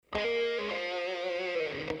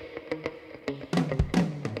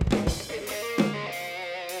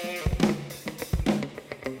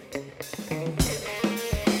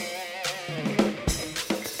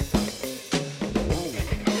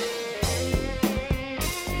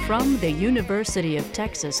From the University of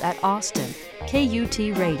Texas at Austin, KUT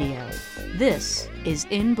Radio. This is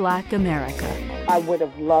In Black America. I would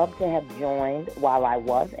have loved to have joined while I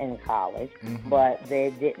was in college, but they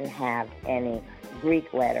didn't have any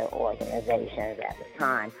Greek letter organizations at the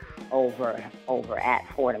time over at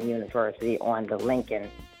Fordham University on the Lincoln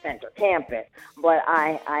Center campus. But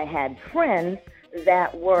I had friends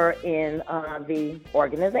that were in the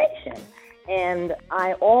organization. And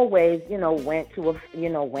I always, went to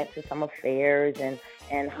some affairs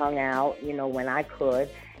and hung out, when I could.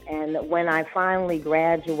 And when I finally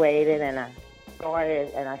graduated and I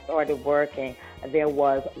started working, there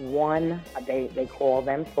was one, they call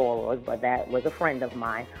them sorors, but that was a friend of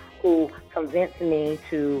mine who convinced me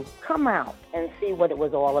to come out and see what it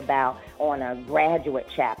was all about on a graduate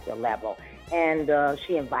chapter level. And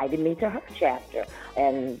she invited me to her chapter,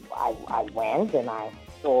 and I went and I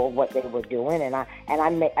saw what they were doing, and I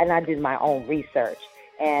did my own research,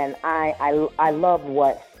 and I love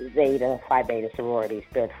what Zeta Phi Beta Sorority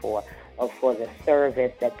stood for the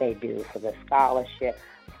service that they do, for the scholarship,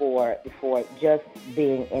 for just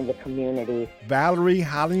being in the community. Valerie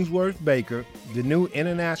Hollingsworth-Baker, the new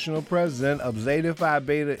international president of Zeta Phi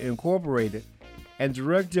Beta Incorporated and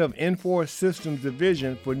director of Enforced Systems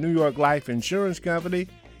Division for New York Life Insurance Company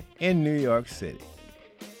in New York City.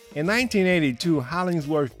 In 1982,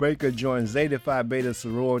 Hollingsworth-Baker joined Zeta Phi Beta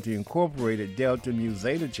Sorority Incorporated Delta Mu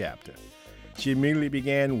Zeta chapter. She immediately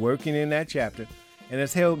began working in that chapter and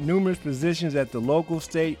has held numerous positions at the local,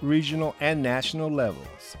 state, regional, and national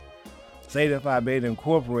levels. Zeta Phi Beta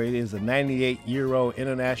Incorporated is a 98-year-old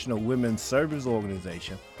international women's service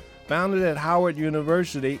organization founded at Howard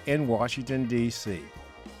University in Washington, D.C.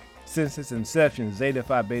 Since its inception, Zeta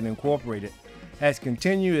Phi Beta Incorporated has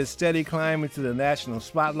continued its steady climb into the national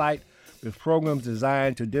spotlight with programs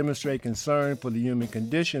designed to demonstrate concern for the human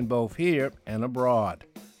condition both here and abroad.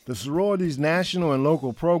 The sorority's national and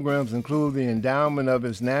local programs include the endowment of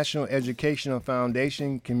its National Educational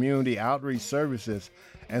Foundation community outreach services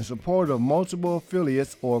and support of multiple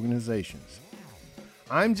affiliates organizations.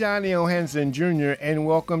 I'm Johnny O. Henson Jr., and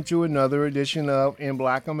welcome to another edition of In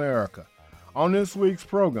Black America. On this week's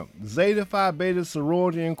program, Zeta Phi Beta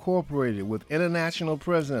Sorority Incorporated with International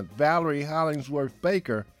President Valerie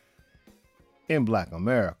Hollingsworth-Baker in Black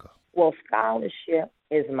America. Well, scholarship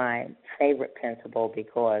is my favorite principle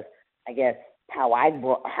because I guess how I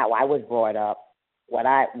was brought up, what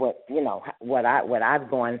I've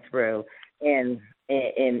gone through in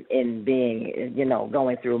being,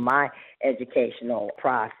 going through my educational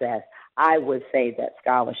process, I would say that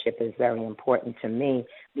scholarship is very important to me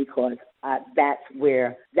because that's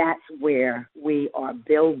where we are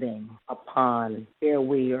building upon where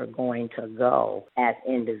we are going to go as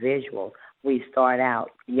individuals. We start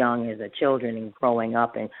out young as children and growing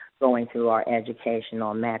up and going through our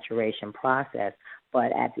educational maturation process.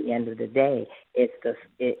 But at the end of the day, it's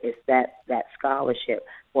that scholarship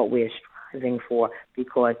what we're striving for,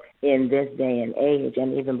 because in this day and age,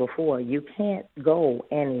 and even before, you can't go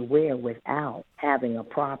anywhere without having a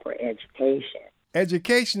proper education.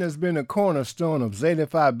 Education has been a cornerstone of Zeta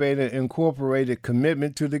Phi Beta Incorporated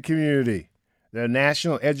commitment to the community. Their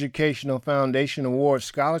National Educational Foundation awards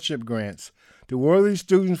scholarship grants to worthy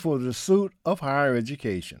students for the pursuit of higher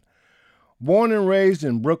education. Born and raised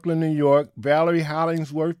in Brooklyn, New York, Valerie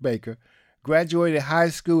Hollingsworth-Baker graduated high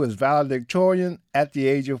school as valedictorian at the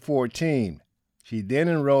age of 14. She then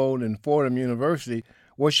enrolled in Fordham University,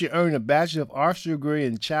 where she earned a Bachelor of Arts degree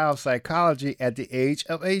in child psychology at the age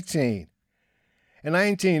of 18. In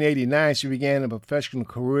 1989, she began a professional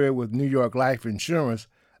career with New York Life Insurance.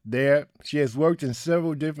 There, she has worked in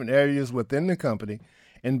several different areas within the company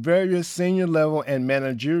in various senior level and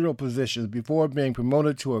managerial positions before being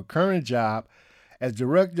promoted to her current job as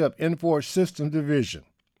Director of Enforced Systems Division.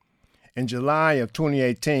 In July of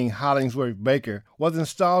 2018, Hollingsworth-Baker was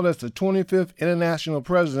installed as the 25th International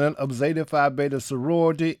President of Zeta Phi Beta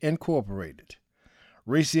Sorority Incorporated.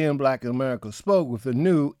 Reese in Black America spoke with the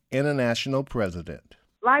new international president.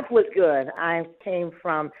 Life was good. I came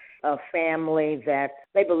from a family that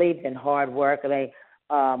they believed in hard work.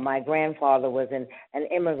 My grandfather was an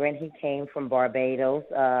immigrant. He came from Barbados.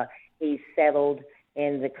 He settled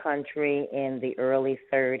in the country in the early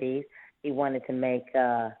 30s. He wanted to make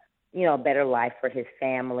a better life for his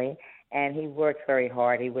family, and he worked very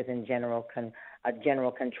hard. He was a general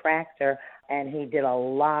contractor, and he did a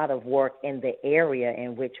lot of work in the area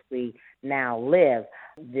in which we now live.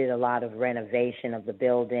 Did a lot of renovation of the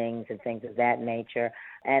buildings and things of that nature,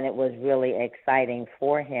 and it was really exciting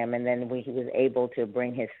for him. And then he was able to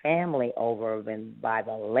bring his family over, and by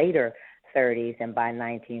the later 30s and by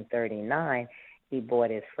 1939, he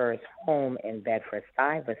bought his first home in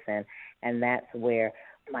Bedford-Stuyvesant, and that's where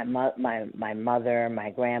my mother,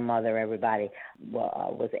 my grandmother, everybody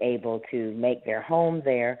was able to make their home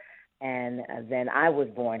there. And then I was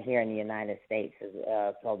born here in the United States,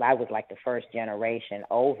 so I was like the first generation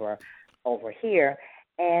over here.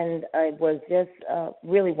 And it was just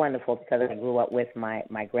really wonderful because I grew up with my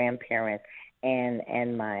grandparents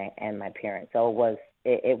and my parents. So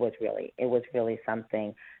it was really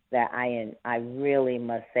something that I really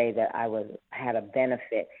must say that I had a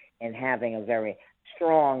benefit in having a very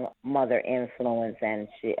strong mother influence, and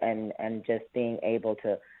just being able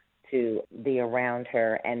to be around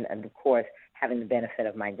her, and of course having the benefit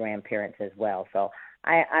of my grandparents as well. So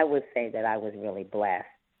I would say that I was really blessed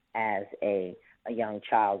as a young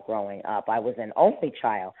child growing up. I was an only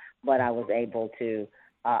child, but I was able to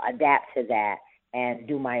adapt to that and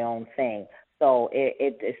do my own thing. So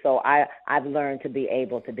I've learned to be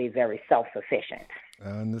able to be very self-sufficient. I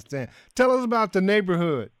understand. Tell us about the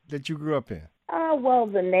neighborhood that you grew up in. Well,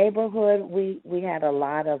 the neighborhood, we had a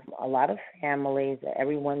lot of families.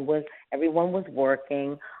 Everyone was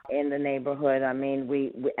working in the neighborhood. I mean,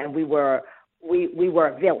 we were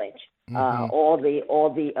a village. Mm-hmm. All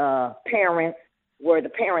the parents were the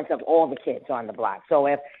parents of all the kids on the block. So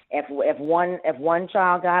if one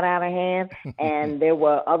child got out of hand and there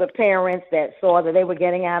were other parents that saw that they were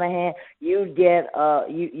getting out of hand, you'd get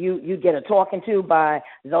a talking to by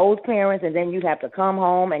those parents, and then you'd have to come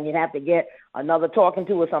home and you'd have to get another talking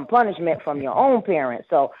to or some punishment from your own parents.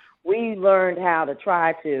 So we learned how to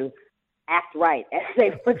try to act right, as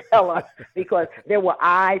they would tell us, because there were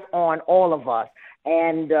eyes on all of us.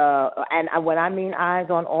 And when I mean eyes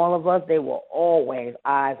on all of us, they were always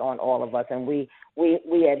eyes on all of us, and we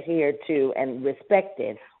adhered to and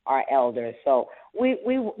respected our elders. So we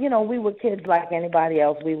were kids like anybody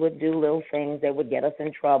else. We would do little things that would get us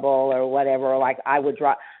in trouble or whatever. Like I would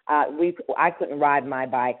drive. I couldn't ride my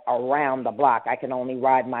bike around the block. I could only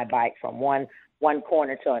ride my bike from one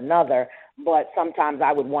corner to another. But sometimes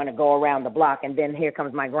I would want to go around the block, and then here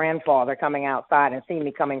comes my grandfather coming outside and see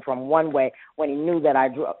me coming from one way when he knew that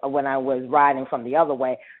when I was riding from the other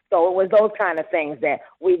way. So it was those kind of things that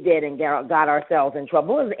we did and got ourselves in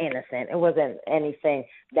trouble. It was innocent. It wasn't anything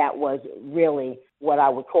that was really what I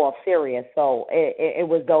would call serious. So it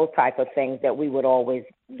was those type of things that we would always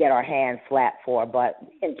get our hands slapped for, but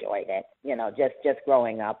we enjoyed it, just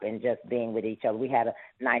growing up and just being with each other. We had a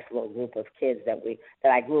nice little group of kids that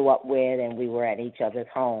I grew up with, and we were at each other's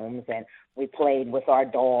homes, and we played with our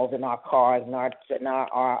dolls and our cars and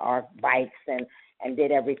our bikes and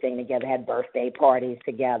did everything together, had birthday parties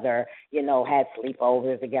together, had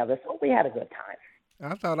sleepovers together. So we had a good time.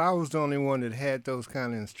 I thought I was the only one that had those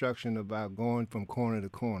kind of instructions about going from corner to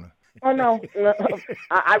corner. Oh, no.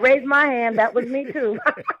 I raised my hand. That was me, too.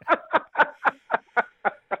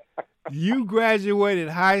 You graduated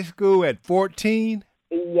high school at 14?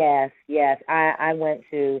 Yes. I went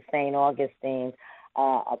to St. Augustine's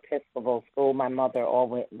Episcopal School. My mother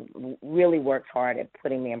always really worked hard at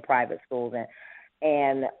putting me in private schools,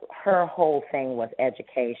 and her whole thing was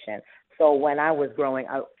education. So when I was growing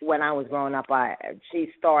up,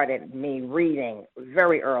 she started me reading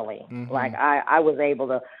very early. Mm-hmm. Like I was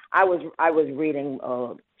reading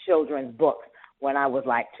children's books when I was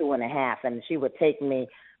like 2.5, and she would take me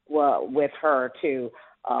with her to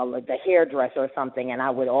the hairdresser or something, and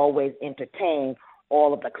I would always entertain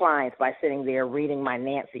all of the clients by sitting there reading my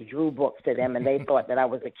Nancy Drew books to them, and they thought that I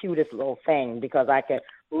was the cutest little thing because I could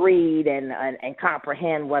read and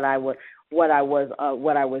comprehend what I was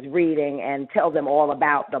reading and tell them all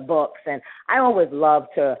about the books. And I always loved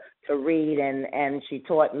to read, and she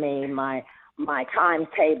taught me my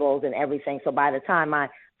timetables and everything. So by the time I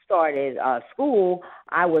started school,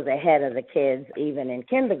 I was ahead of the kids, even in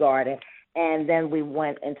kindergarten. And then we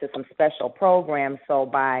went into some special programs. So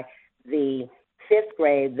by the 5th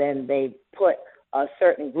grade, then they put a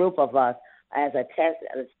certain group of us as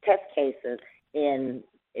test cases in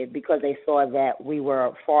it, because they saw that we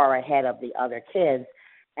were far ahead of the other kids,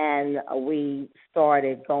 and we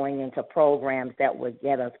started going into programs that would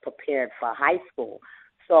get us prepared for high school.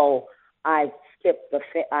 So I skipped the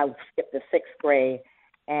 6th grade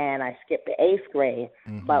and I skipped the 8th grade.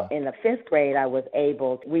 Mm-hmm. But in the 5th grade,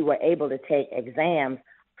 we were able to take exams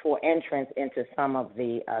for entrance into some of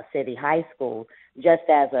the city high schools, just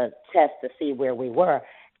as a test to see where we were.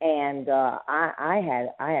 And I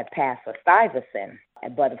had passed for Stuyvesant,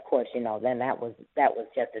 but of course, then that was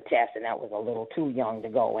just a test, and that was a little too young to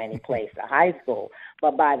go any place to high school.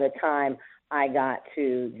 But by the time I got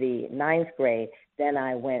to the 9th grade, then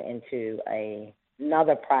I went into a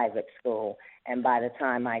another private school. And by the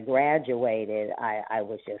time I graduated, I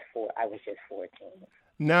was just 14.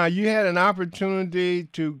 Now, you had an opportunity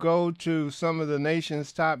to go to some of the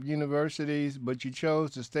nation's top universities, but you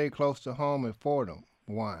chose to stay close to home at Fordham.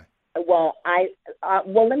 Why? Well,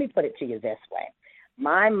 let me put it to you this way.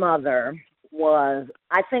 My mother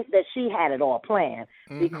I think that she had it all planned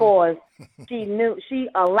because she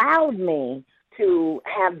allowed me to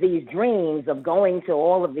have these dreams of going to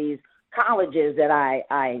all of these colleges that I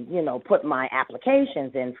put my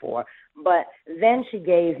applications in for. But then she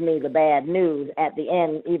gave me the bad news at the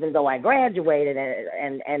end, even though I graduated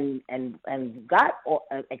and got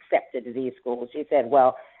accepted to these schools. She said,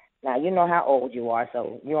 well, now you know how old you are,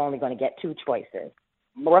 so you're only going to get two choices,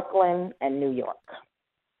 Brooklyn and New York.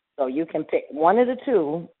 So you can pick one of the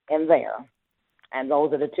two in there, and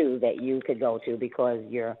those are the two that you could go to because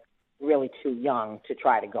you're really too young to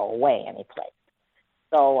try to go away anyplace.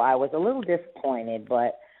 So I was a little disappointed,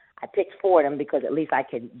 but I picked Fordham because at least I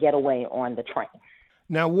could get away on the train.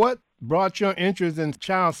 Now, what brought your interest in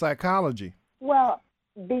child psychology? Well,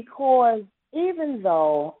 because even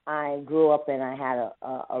though I grew up and I had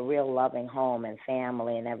a real loving home and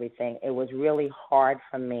family and everything, it was really hard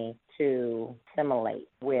for me to assimilate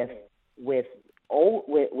with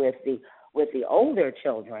the older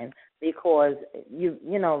children because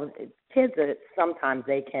kids are sometimes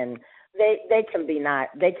they're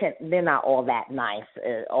not all that nice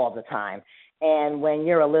all the time. And when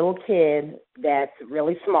you're a little kid that's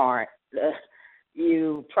really smart,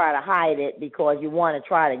 you try to hide it because you want to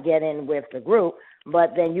try to get in with the group,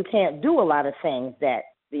 but then you can't do a lot of things that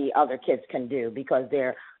the other kids can do because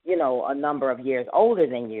they're, a number of years older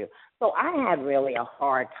than you. So I had really a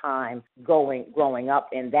hard time growing up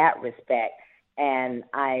in that respect. And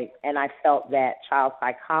I felt that child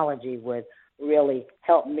psychology would really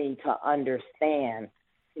help me to understand,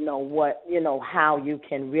 how you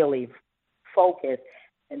can really focus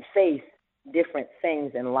and face different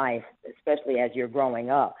things in life, especially as you're growing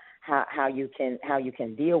up, how you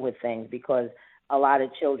can deal with things, because a lot of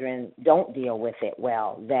children don't deal with it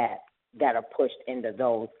well that are pushed into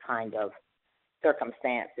those kind of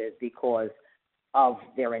circumstances because of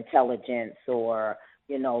their intelligence or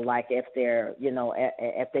like if they're,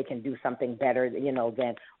 if they can do something better,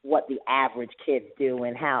 than what the average kids do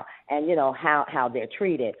and how they're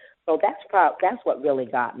treated. So that's what really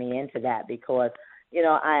got me into that because,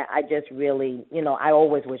 I just really, I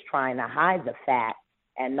always was trying to hide the fact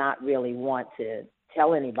and not really want to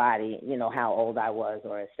tell anybody, how old I was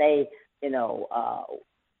or say,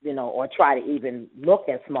 or try to even look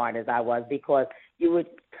as smart as I was because you would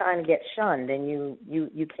kind of get shunned and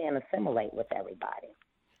you can't assimilate with everybody.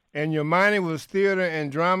 And your minor was theater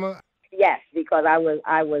and drama? Yes, because I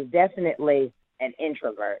was definitely an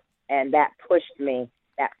introvert, and that pushed me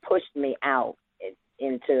out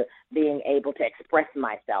into being able to express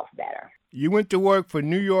myself better. You went to work for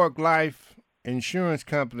New York Life Insurance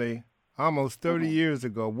Company almost 30 years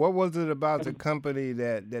ago. What was it about the company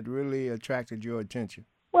that really attracted your attention?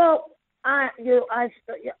 Well, I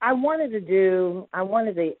wanted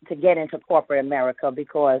to get into corporate America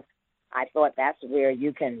because I thought that's where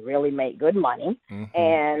you can really make good money.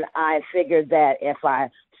 And I figured that if I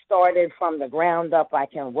started from the ground up, I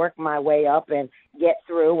can work my way up and get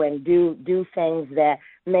through and do things that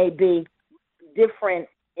may be different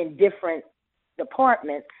in different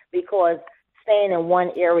departments because staying in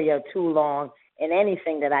one area too long in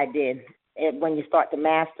anything that I did, when you start to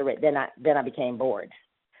master it, then I became bored.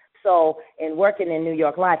 So in working in New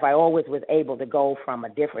York Life, I always was able to go from a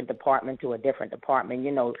different department to a different department.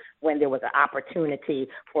 When there was an opportunity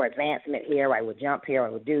for advancement here, I would jump here, I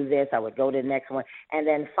would do this, I would go to the next one. And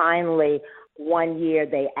then finally, one year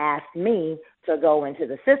they asked me to go into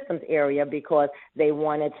the systems area because they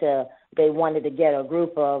wanted to get a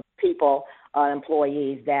group of people,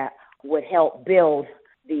 employees that would help build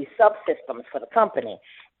the subsystems for the company.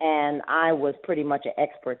 And I was pretty much an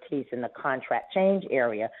expertise in the contract change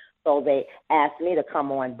area. So they asked me to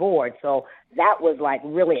come on board. So that was like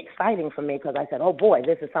really exciting for me because I said, oh boy,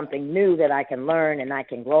 this is something new that I can learn and I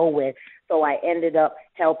can grow with. So I ended up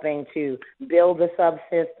helping to build the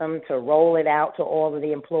subsystem, to roll it out to all of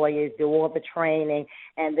the employees, do all the training.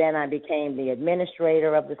 And then I became the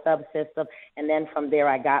administrator of the subsystem. And then from there,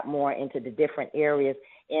 I got more into the different areas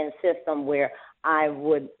in system where I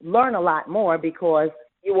would learn a lot more because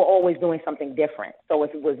you were always doing something different. So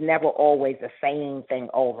it was never always the same thing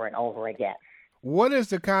over and over again. What is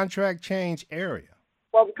the contract change area?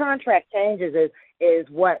 Well, the contract changes is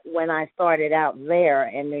what, when I started out there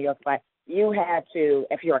in New York, you had to,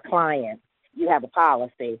 if you're a client, you have a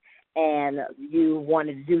policy, and you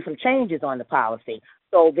wanted to do some changes on the policy.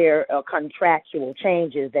 So there are contractual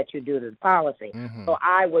changes that you do to the policy. Mm-hmm. So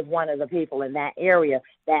I was one of the people in that area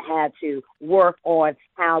that had to work on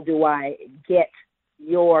how do I get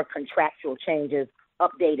your contractual changes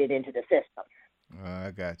updated into the system.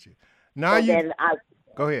 I got you. Now so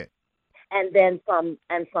go ahead. And then from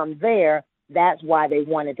there, that's why they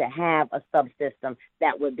wanted to have a subsystem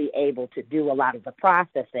that would be able to do a lot of the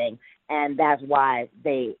processing, and that's why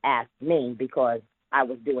they asked me, because I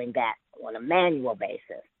was doing that on a manual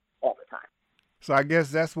basis all the time. So I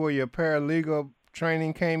guess that's where your paralegal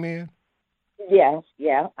training came in? Yes,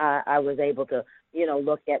 yeah. I was able to,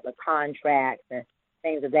 look at the contracts and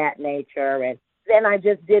things of that nature, and then I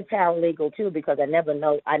just did paralegal too, because I never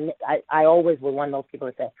know. I always was one of those people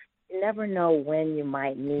that said, you never know when you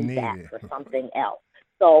might need that for something else.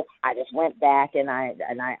 So I just went back and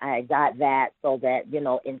I got that so that,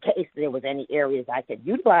 in case there was any areas I could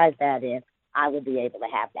utilize that in, I would be able to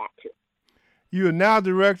have that too. You are now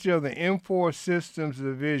director of the M4 Systems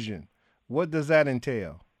Division. What does that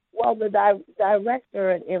entail? Well, the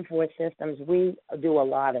director at M4 Systems, we do a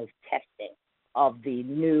lot of testing of the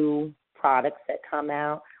new products that come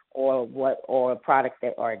out, or products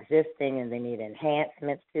that are existing and they need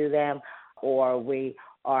enhancements to them, or we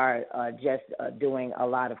are just doing a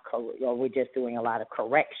lot of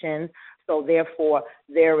corrections. So therefore,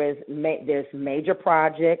 there's major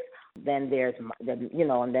projects, then there's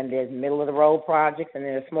and then there's middle of the road projects, and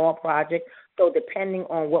then there's small projects. So depending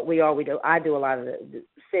on what I do a lot of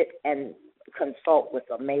sit and consult with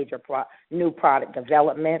a major new product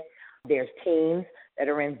development. There's teams that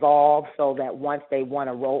are involved, so that once they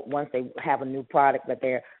have a new product that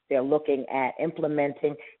they're looking at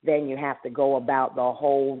implementing, then you have to go about the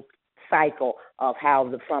whole cycle of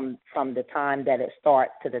how from the time that it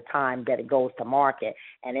starts to the time that it goes to market.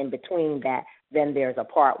 And in between that, then there's a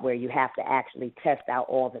part where you have to actually test out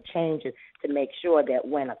all the changes to make sure that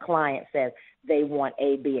when a client says they want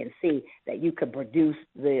A, B, and C, that you can produce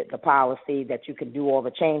the policy, that you can do all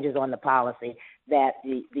the changes on the policy, that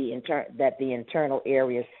the internal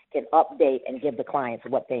areas can update and give the clients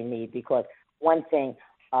what they need. Because one thing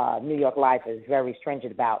New York Life is very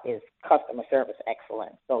stringent about is customer service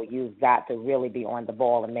excellence. So you've got to really be on the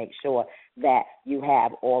ball and make sure that you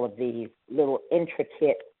have all of these little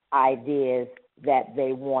intricate ideas that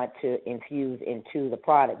they want to infuse into the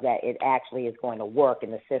product, that it actually is going to work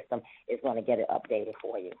and the system is going to get it updated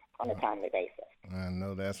for you on a timely basis. I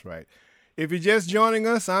know that's right. If you're just joining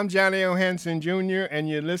us, I'm Johnny O. Hanson Jr., and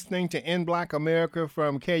you're listening to In Black America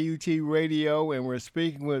from KUT Radio, and we're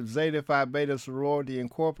speaking with Zeta Phi Beta Sorority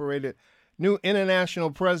Incorporated new international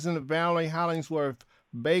president, Valerie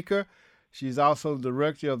Hollingsworth-Baker. She's also the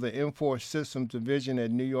director of the M4 Systems Division at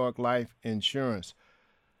New York Life Insurance.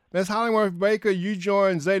 Ms. Hollingsworth-Baker, you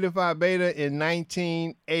joined Zeta Phi Beta in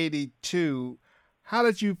 1982. How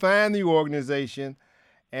did you find the organization,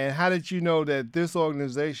 and how did you know that this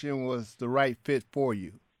organization was the right fit for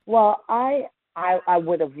you? Well, I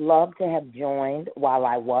would have loved to have joined while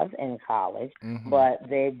I was in college, but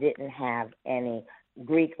they didn't have any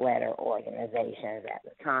Greek letter organizations at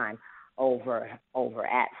the time over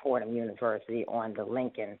at Fordham University on the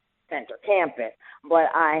Lincoln Center campus. But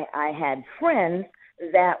I had friends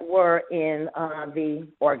that were in the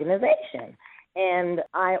organization, and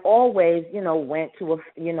I always, went to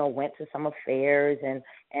some affairs and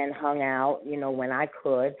hung out, when I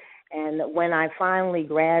could. And when I finally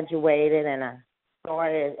graduated and I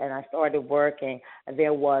started working,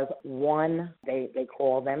 there was one, they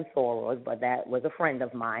call them sorors, but that was a friend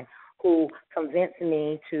of mine who convinced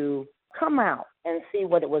me to come out and see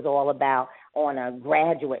what it was all about on a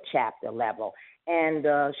graduate chapter level.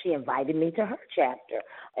 And she invited me to her chapter,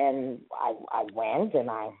 and I went and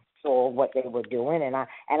I saw what they were doing, and I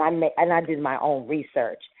did my own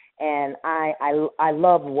research, and I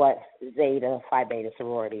love what Zeta Phi Beta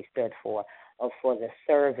Sorority stood for the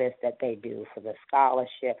service that they do, for the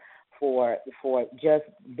scholarship, for just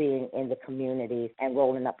being in the community and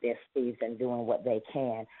rolling up their sleeves and doing what they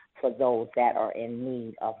can for those that are in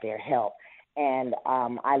need of their help. And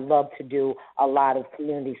I love to do a lot of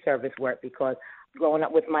community service work, because growing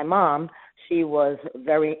up with my mom, she was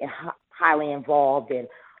very highly involved in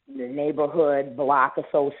the neighborhood block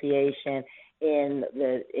association, in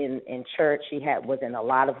church. She was in a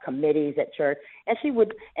lot of committees at church, and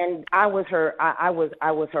I was her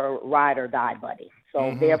ride or die buddy.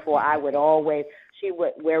 So therefore, I would always,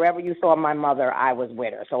 wherever you saw my mother, I was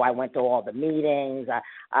with her. So I went to all the meetings.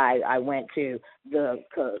 I went to the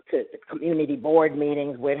community board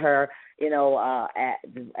meetings with her.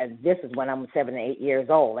 This is when I'm 7 to 8 years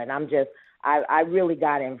old, and I'm just I really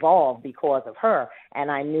got involved because of her, and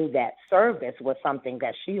I knew that service was something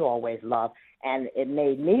that she always loved, and it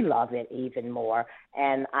made me love it even more.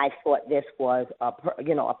 And I thought this was a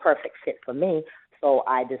perfect fit for me, so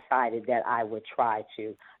I decided that I would try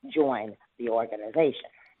to join the organization.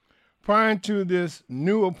 Prior to this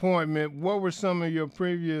new appointment, what were some of your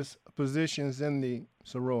previous positions in the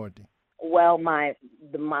sorority? Well, my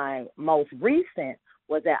most recent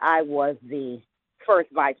was that I was the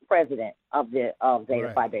first vice president of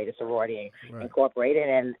Zeta Phi Beta Sorority Incorporated,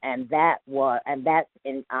 and I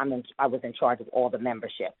was in charge of all the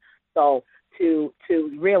membership. So to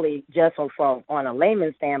really just from on a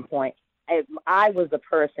layman's standpoint, I was the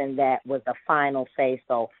person that was the final say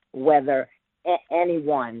so whether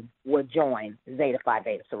anyone would join Zeta Phi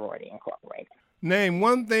Beta Sorority Incorporated. Name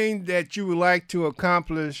one thing that you would like to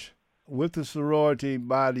accomplish with the sorority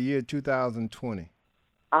by the year 2020.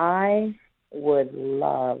 I would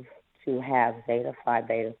love to have Zeta Phi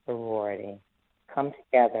Beta Sorority come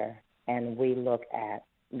together, and we look at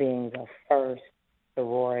being the first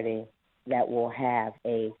sorority that will have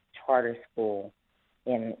a charter school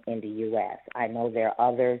in the U.S. I know there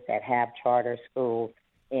are others that have charter schools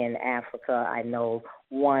in Africa. I know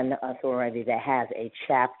one sorority that has a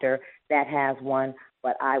chapter that has one,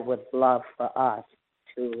 but I would love for us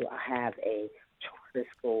to have a charter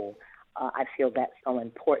school. I feel that's so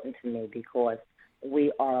important to me because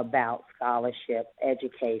we are about scholarship,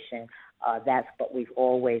 education. That's what we've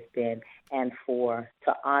always been. And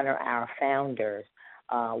to honor our founders,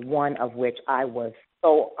 one of which I was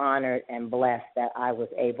so honored and blessed that I was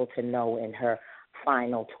able to know in her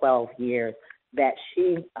final 12 years that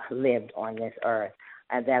she lived on this earth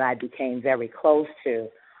and that I became very close to.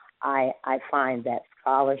 I find that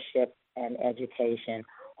scholarship and education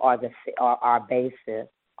are our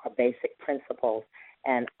basic principles,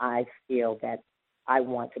 and I feel that I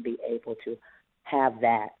want to be able to have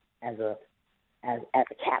that as a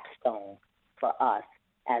capstone for us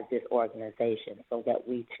as this organization, so that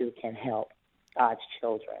we too can help God's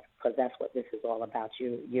children, because that's what this is all about.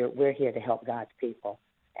 We're here to help God's people,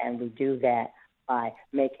 and we do that by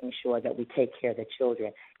making sure that we take care of the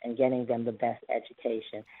children and getting them the best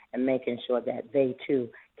education and making sure that they too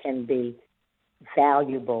can be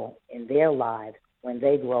valuable in their lives when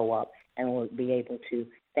they grow up and will be able to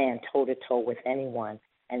stand toe-to-toe with anyone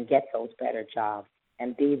and get those better jobs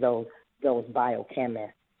and be those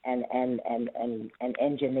biochemists and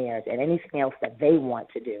engineers and anything else that they want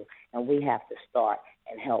to do. And we have to start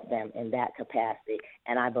and help them in that capacity.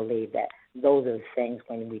 And I believe that those are the things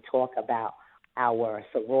when we talk about our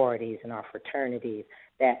sororities and our fraternities,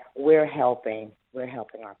 that we're helping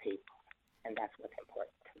our people. And that's what's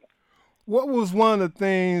important to me. What was one of the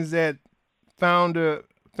things that founder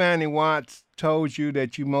Fannie Watts told you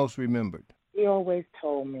that you most remembered? She always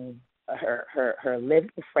told me her living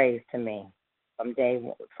phrase to me from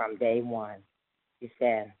day one. She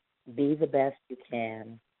said, "Be the best you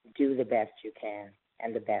can, do the best you can,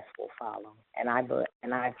 and the best will follow." And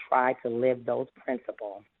I've tried to live those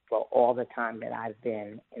principles for all the time that I've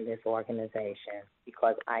been in this organization,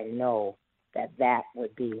 because I know that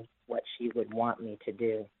would be what she would want me to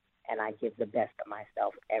do, and I give the best of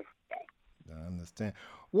myself every day. I understand.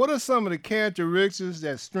 What are some of the characteristics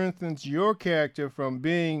that strengthens your character from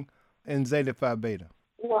being in Zeta Phi Beta?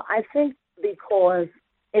 Well, I think because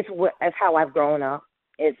it's how I've grown up.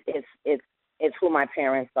 It's who my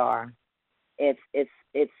parents are. It's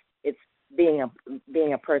being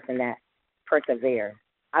a person that perseveres.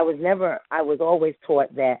 I was always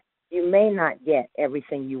taught that you may not get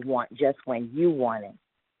everything you want just when you want it,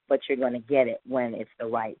 but you're going to get it when it's the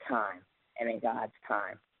right time and in God's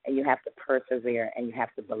time. And you have to persevere, and you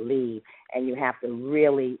have to believe, and you have to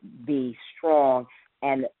really be strong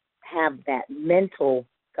and have that mental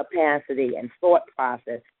capacity and thought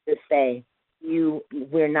process to say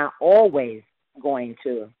we're not always going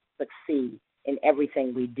to succeed in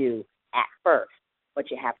everything we do at first, but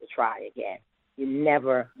you have to try again. You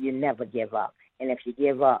never give up. And if you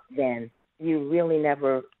give up, then you really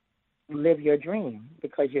never live your dream,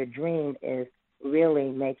 because your dream is really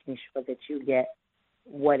making sure that you get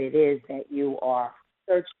what it is that you are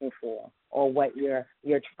searching for or what you're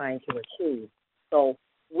trying to achieve. So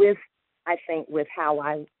I think with how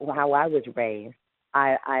I was raised,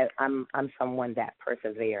 I'm someone that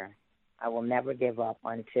perseveres. I will never give up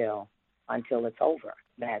until it's over.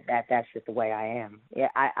 That's just the way I am. Yeah,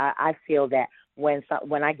 I feel that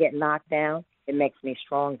when I get knocked down, it makes me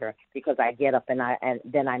stronger, because I get up and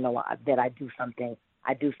then I know that I do something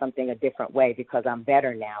a different way, because I'm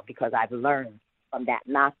better now, because I've learned from that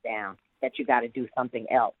knockdown that you got to do something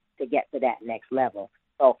else to get to that next level.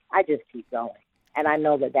 So I just keep going. And I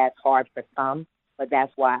know that that's hard for some, but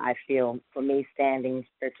that's why I feel, for me, standing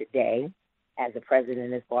here today as the president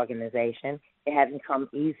of this organization, it hasn't come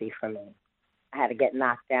easy for me. I had to get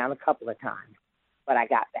knocked down a couple of times, but I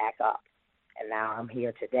got back up. And now I'm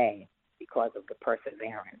here today because of the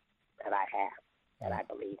perseverance that I have, that I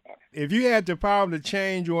believe in. If you had the power to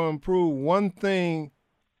change or improve one thing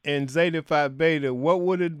in Zeta Phi Beta, what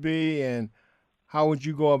would it be, and how would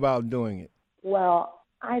you go about doing it? Well,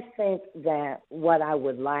 I think that what I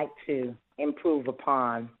would like to improve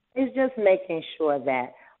upon is just making sure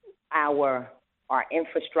that our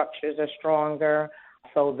infrastructures are stronger,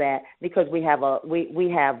 so that, because we have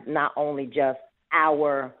not only just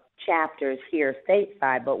our chapters here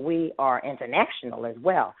stateside, but we are international as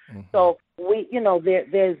well. Mm-hmm. So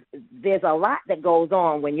there's a lot that goes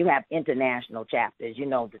on when you have international chapters.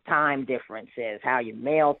 The time differences, how you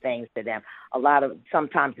mail things to them,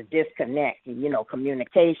 sometimes the disconnect,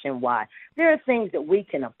 communication wise. There are things that we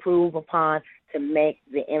can improve upon to make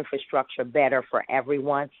the infrastructure better for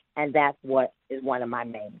everyone, and that's what is one of my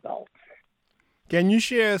main goals. Can you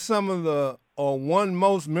share some of the one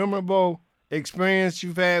most memorable experience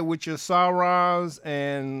you've had with your sorors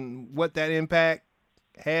and what that impact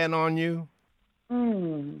had on you?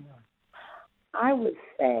 I would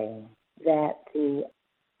say that the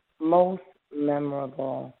most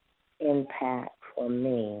memorable impact for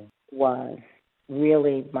me was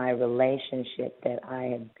really my relationship that I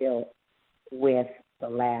had built with the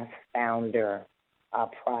last founder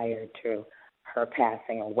prior to her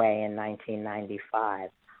passing away in 1995.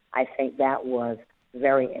 I think that was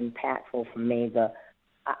very impactful for me.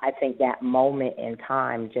 I think that moment in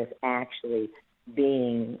time, just actually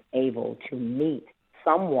being able to meet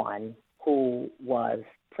someone who was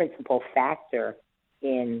principal factor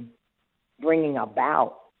in bringing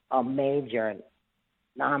about a major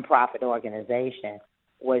nonprofit organization,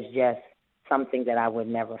 was just something that I would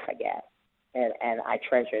never forget. And I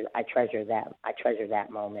treasure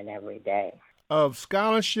that moment every day. Of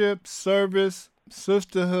scholarship, service,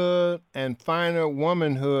 sisterhood, and finer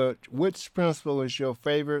womanhood, which principle is your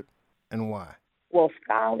favorite and why? Well,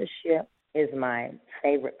 scholarship is my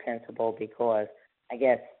favorite principle because I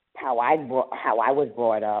guess how I was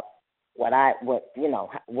brought up, what I've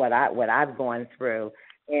gone through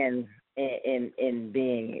in being,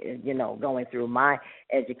 going through my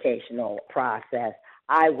educational process.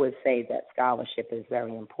 I would say that scholarship is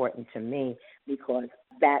very important to me because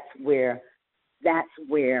that's where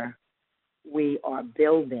we are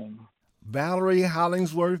building. Valerie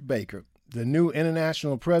Hollingsworth-Baker, the new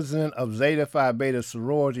international president of Zeta Phi Beta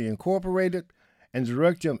Sorority Incorporated and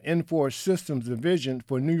director of Enforced Systems Division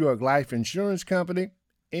for New York Life Insurance Company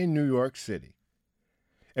in New York City.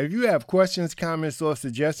 If you have questions, comments, or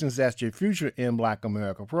suggestions as your future In Black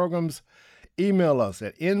America programs, email us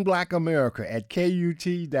at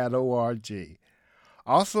inblackamerica@kut.org.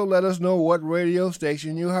 Also, let us know what radio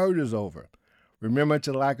station you heard us over. Remember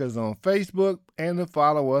to like us on Facebook and to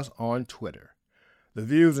follow us on Twitter. The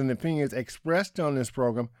views and opinions expressed on this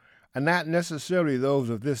program are not necessarily those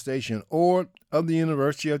of this station or of the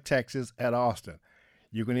University of Texas at Austin.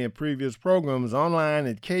 You can hear previous programs online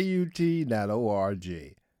at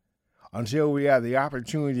kut.org. Until we have the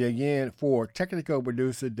opportunity again, for technical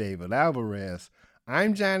producer David Alvarez,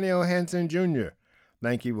 I'm Johnny O. Hanson Jr.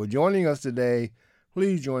 Thank you for joining us today.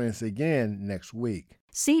 Please join us again next week.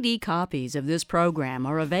 CD copies of this program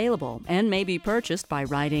are available and may be purchased by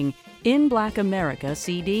writing In Black America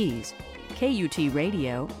CDs, KUT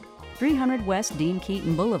Radio, 300 West Dean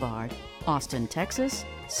Keaton Boulevard, Austin, Texas,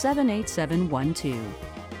 78712.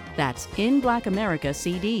 That's In Black America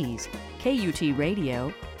CDs, KUT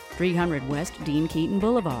Radio, 300 West Dean Keaton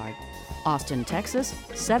Boulevard, Austin, Texas,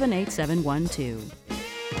 78712.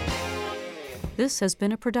 This has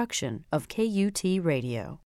been a production of KUT Radio.